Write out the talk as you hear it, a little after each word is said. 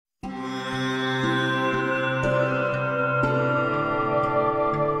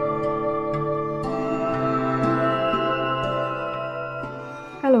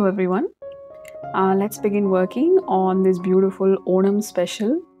everyone. Let's begin working on this beautiful Onam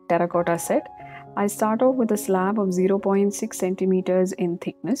special terracotta set. I start off with a slab of 0.6 centimeters in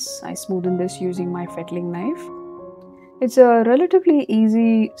thickness. I smoothen this using my fettling knife. It's a relatively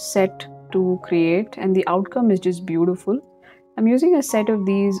easy set to create and the outcome is just beautiful. I'm using a set of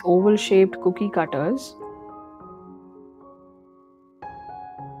these oval shaped cookie cutters.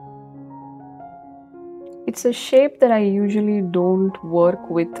 It's a shape that I usually don't work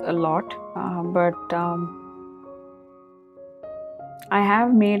with a lot, but I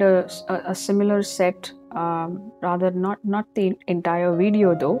have made a similar set, rather not the entire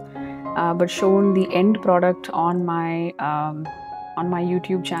video though, but shown the end product on my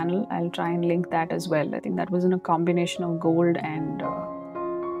YouTube channel. I'll try and link that as well. I think that was in a combination of gold and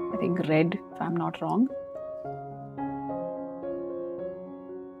I think red, if I'm not wrong.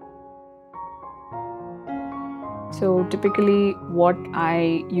 So typically what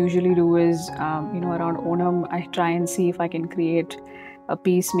I usually do is, around Onam, I try and see if I can create a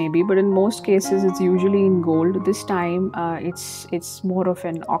piece maybe, but in most cases it's usually in gold. This time it's more of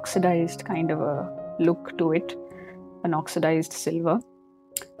an oxidized kind of a look to it, an oxidized silver.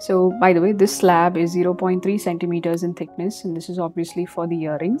 So by the way, this slab is 0.3 centimeters in thickness and this is obviously for the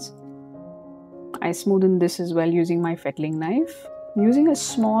earrings. I smoothen this as well using my fettling knife. I'm using a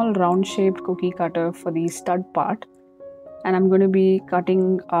small round shaped cookie cutter for the stud part, and I'm going to be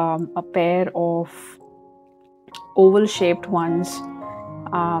cutting a pair of oval shaped ones,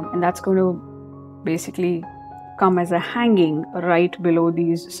 and that's going to basically come as a hanging right below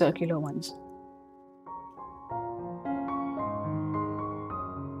these circular ones.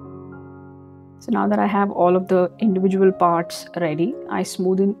 So now that I have all of the individual parts ready, I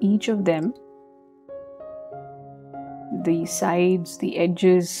smoothen each of them, the sides, the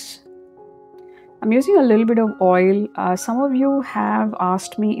edges. I'm using a little bit of oil. Some of you have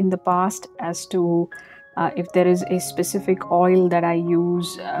asked me in the past as to if there is a specific oil that I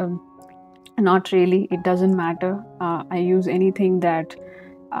use. Not really, it doesn't matter. I use anything that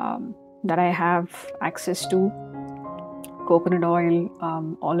I have access to. Coconut oil,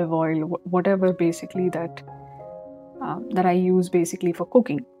 olive oil, whatever basically that I use basically for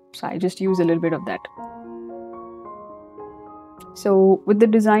cooking. So I just use a little bit of that. So with the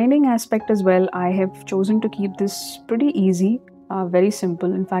designing aspect as well, I have chosen to keep this pretty easy, very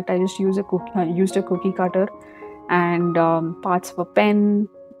simple. In fact, I just used a cookie cutter and parts of a pen,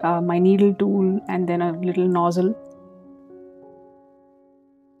 my needle tool, and then a little nozzle.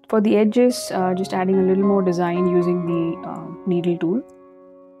 For the edges, just adding a little more design using the needle tool.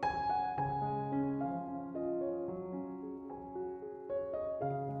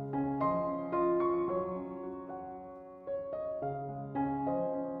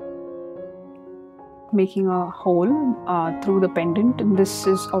 Making a hole through the pendant, and this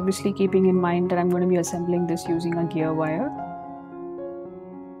is obviously keeping in mind that I'm going to be assembling this using a gear wire.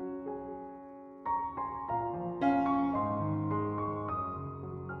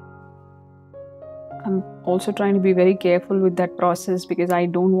 I'm also trying to be very careful with that process because I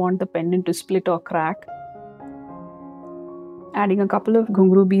don't want the pendant to split or crack. Adding a couple of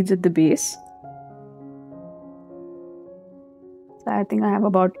ghungroo beads at the base. So I think I have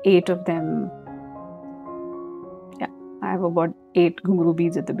about 8 of them. I have about 8 ghungroo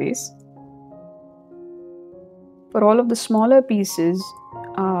beads at the base. For all of the smaller pieces,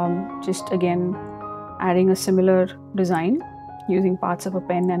 just again adding a similar design using parts of a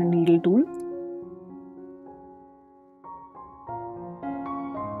pen and a needle tool.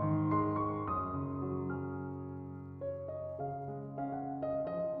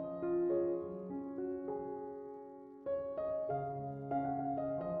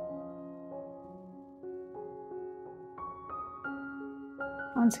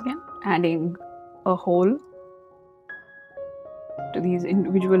 Once again, adding a hole to these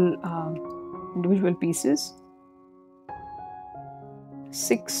individual pieces.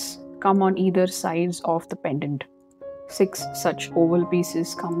 6 come on either sides of the pendant. 6 such oval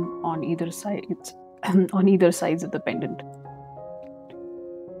pieces come on either sides on either sides of the pendant.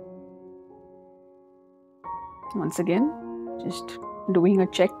 Once again, just doing a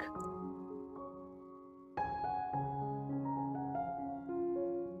check.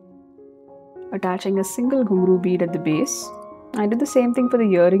 Attaching a single ghungroo bead at the base. I did the same thing for the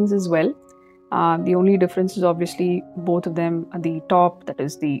earrings as well. The only difference is obviously both of them, the top, that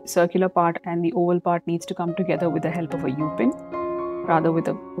is the circular part, and the oval part needs to come together with the help of a U-pin, rather with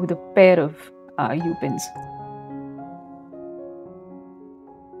a pair of U-pins.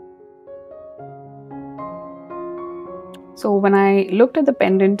 So when I looked at the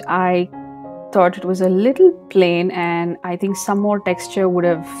pendant, I thought it was a little plain, and I think some more texture would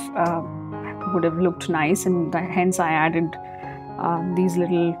have looked nice, and hence I added these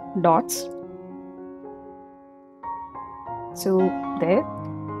little dots. So there,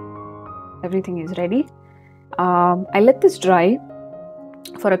 everything is ready. I let this dry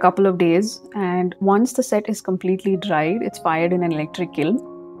for a couple of days, and once the set is completely dried, it's fired in an electric kiln.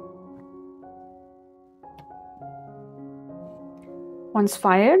 Once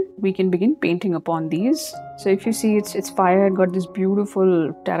fired, we can begin painting upon these. So if you see, it's fired, got this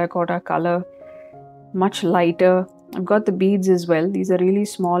beautiful terracotta color, much lighter. I've got the beads as well. These are really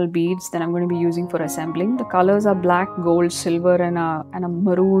small beads that I'm going to be using for assembling. The colors are black, gold, silver, and a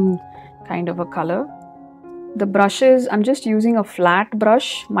maroon kind of a color. The brushes, I'm just using a flat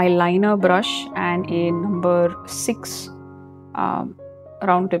brush, my liner brush, and a number 6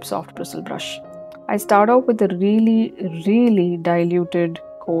 round tip soft bristle brush. I start off with a really diluted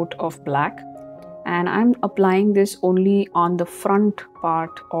coat of black, and I'm applying this only on the front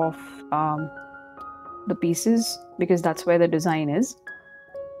part of the pieces because that's where the design is,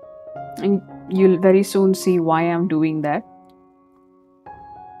 and you'll very soon see why I'm doing that.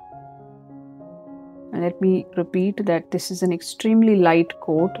 And let me repeat that this is an extremely light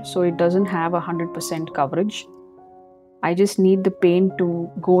coat, so it doesn't have 100% coverage. I just need the paint to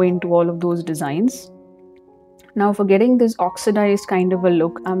go into all of those designs. Now for getting this oxidized kind of a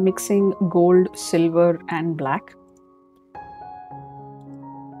look, I'm mixing gold, silver and black.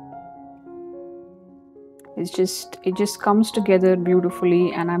 It just comes together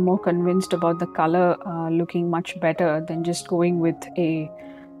beautifully, and I'm more convinced about the color looking much better than just going with a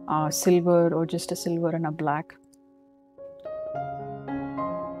silver or just a silver and a black.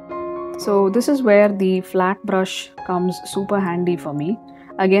 So this is where the flat brush comes super handy for me.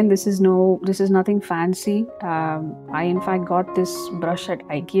 Again, this is nothing fancy. I in fact got this brush at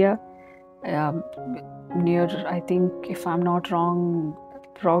IKEA near, I think if I'm not wrong,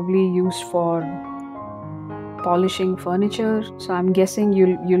 probably used for polishing furniture. So I'm guessing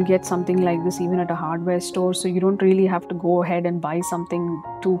you'll get something like this even at a hardware store, so you don't really have to go ahead and buy something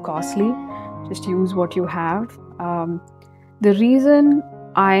too costly. Just use what you have. The reason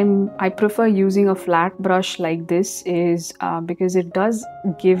I prefer using a flat brush like this is because it does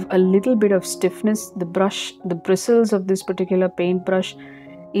give a little bit of stiffness. The bristles of this particular paintbrush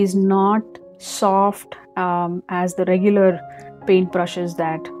is not soft as the regular paintbrushes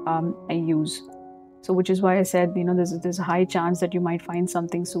that I use. So which is why I said, there's a high chance that you might find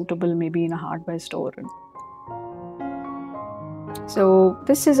something suitable maybe in a hardware store. So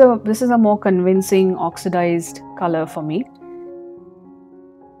this is a more convincing oxidized color for me.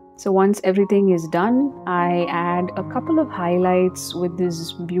 So once everything is done, I add a couple of highlights with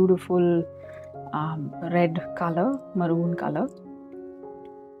this beautiful red color, maroon color.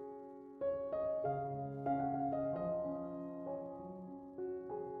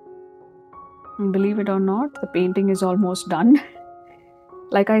 And believe it or not, the painting is almost done.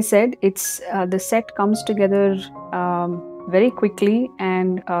 Like I said, it's the set comes together very quickly,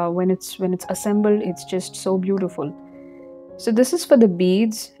 and when it's assembled, it's just so beautiful. So this is for the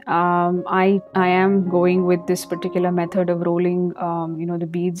beads. I am going with this particular method of rolling the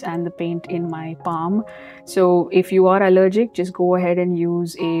beads and the paint in my palm. So if you are allergic, just go ahead and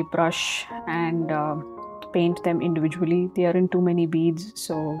use a brush and paint them individually. They aren't too many beads,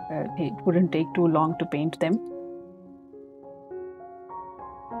 so it wouldn't take too long to paint them.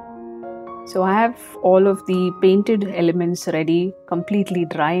 So I have all of the painted elements ready, completely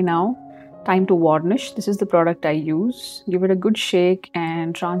dry now. Time to varnish. This is the product I use. Give it a good shake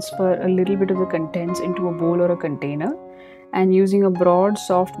and transfer a little bit of the contents into a bowl or a container. And using a broad,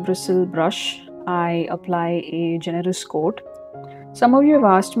 soft bristle brush, I apply a generous coat. Some of you have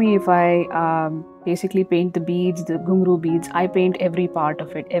asked me if I basically paint the beads, the ghungroo beads. I paint every part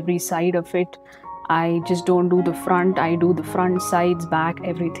of it, every side of it. I just don't do the front. I do the front, sides, back,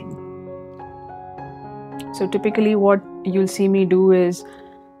 everything. So typically what you'll see me do is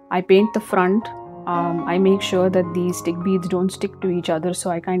I paint the front. I make sure that the stick beads don't stick to each other, so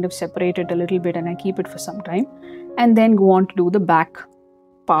I kind of separate it a little bit and I keep it for some time, and then go on to do the back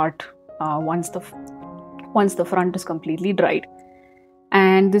part once the front is completely dried.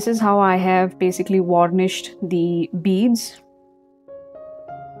 And this is how I have basically varnished the beads.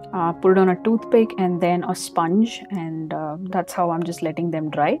 Put it on a toothpick and then a sponge, and that's how I'm just letting them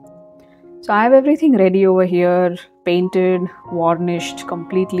dry. So I have everything ready over here, painted, varnished,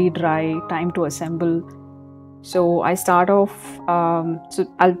 completely dry, time to assemble. So I start off,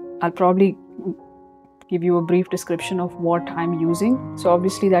 so I'll probably give you a brief description of what I'm using. So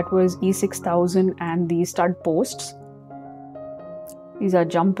obviously that was E6000 and the stud posts. These are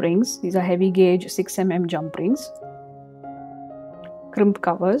jump rings. These are heavy gauge 6 mm jump rings. Crimp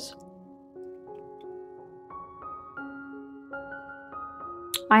covers.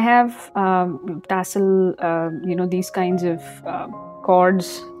 I have tassel, these kinds of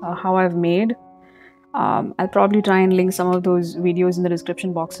cords, how I've made. I'll probably try and link some of those videos in the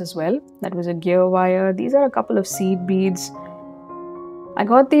description box as well. That was a gear wire. These are a couple of seed beads. I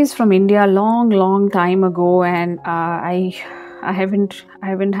got these from India long time ago, and I haven't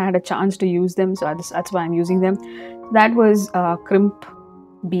had a chance to use them, so that's why I'm using them. That was crimp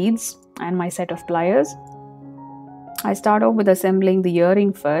beads and my set of pliers. I start off with assembling the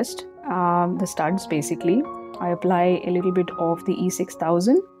earring first, the studs basically. I apply a little bit of the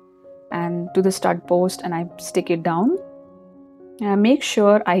E6000 and to the stud post, and I stick it down. And I make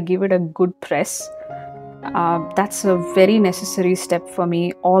sure I give it a good press. That's a very necessary step for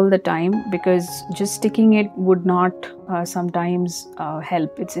me all the time, because just sticking it would not sometimes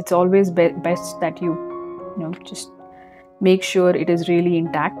help. It's always best that you just make sure it is really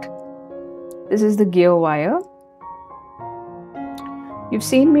intact. This is the gear wire. You've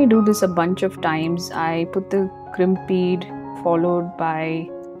seen me do this a bunch of times. I put the crimp bead followed by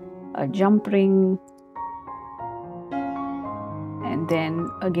a jump ring, and then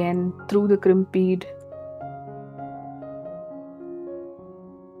again through the crimp bead.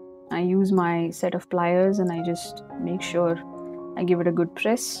 I use my set of pliers and I just make sure I give it a good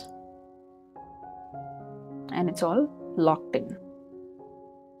press, and it's all locked in.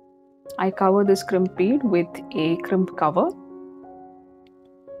 I cover this crimp bead with a crimp cover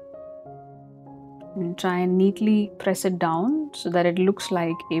and try and neatly press it down so that it looks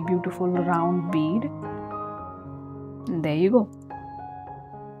like a beautiful round bead. And there you go.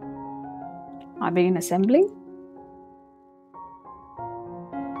 I begin assembling.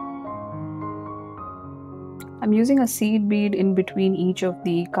 I'm using a seed bead in between each of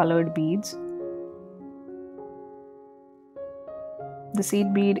the colored beads. The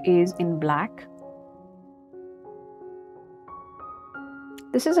seed bead is in black.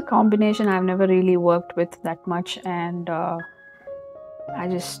 This is a combination I've never really worked with that much, and I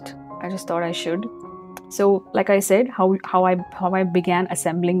just thought I should. So like I said, how I began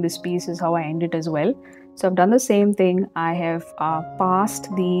assembling this piece is how I end it as well. So I've done the same thing. I have passed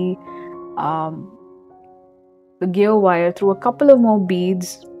the gear wire through a couple of more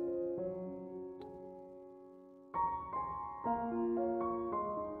beads.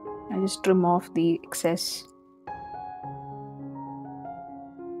 I just trim off the excess.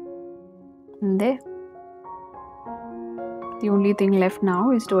 And there. The only thing left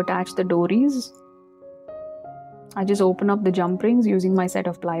now is to attach the dories. I just open up the jump rings using my set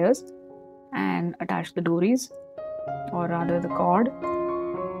of pliers and attach the dories, or rather the cord.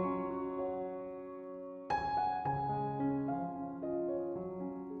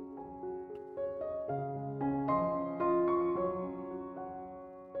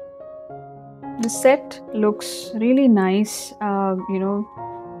 The set looks really nice,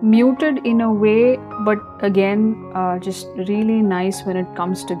 muted in a way, but again, just really nice when it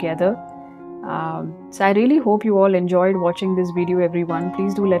comes together. So I really hope you all enjoyed watching this video, everyone.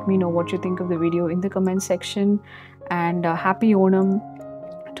 Please do let me know what you think of the video in the comment section, and happy Onam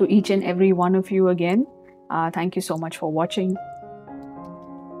to each and every one of you again. Thank you so much for watching.